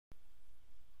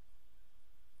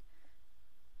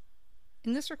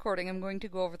In this recording, I'm going to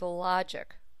go over the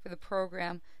logic for the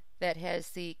program that has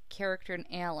the character in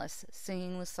Alice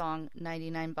singing the song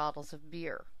 99 Bottles of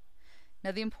Beer.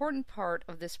 Now, the important part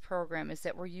of this program is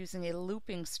that we're using a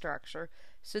looping structure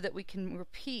so that we can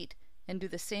repeat and do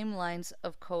the same lines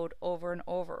of code over and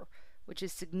over, which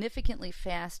is significantly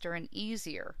faster and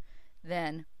easier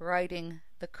than writing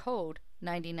the code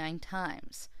 99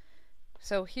 times.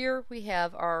 So here we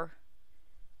have our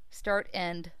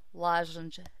start-end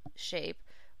lozenge shape,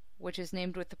 which is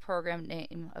named with the program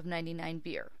name of 99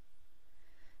 beer.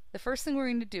 The first thing we're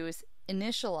going to do is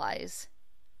initialize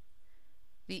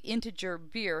the integer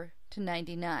beer to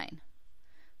 99.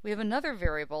 We have another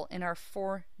variable in our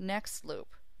for next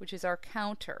loop, which is our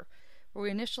counter, where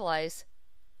we initialize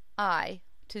I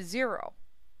to 0.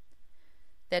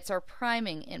 That's our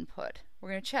priming input. We're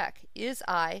going to check, is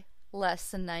I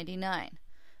less than 99?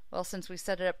 Well, since we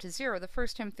set it up to 0, the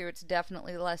first time through it's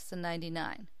definitely less than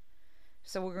 99.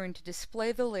 So we're going to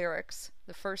display the lyrics,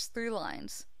 the first 3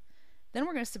 lines. Then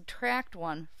we're going to subtract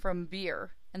 1 from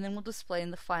beer, and then we'll display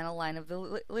in the final line of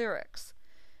the lyrics.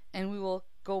 And we will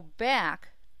go back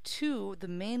to the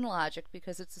main logic,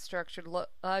 because it's a structured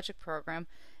logic program,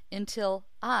 until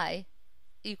I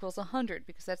equals 100,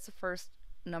 because that's the first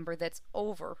number that's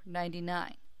over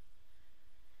 99.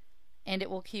 And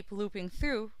it will keep looping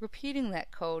through, repeating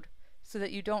that code, so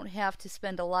that you don't have to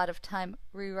spend a lot of time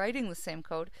rewriting the same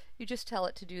code. You just tell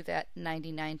it to do that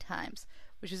 99 times,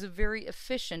 which is a very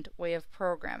efficient way of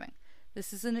programming.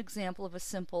 This is an example of a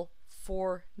simple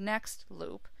for next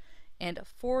loop, and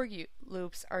for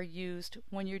loops are used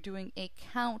when you're doing a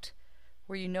count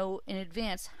where you know in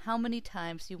advance how many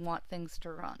times you want things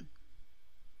to run.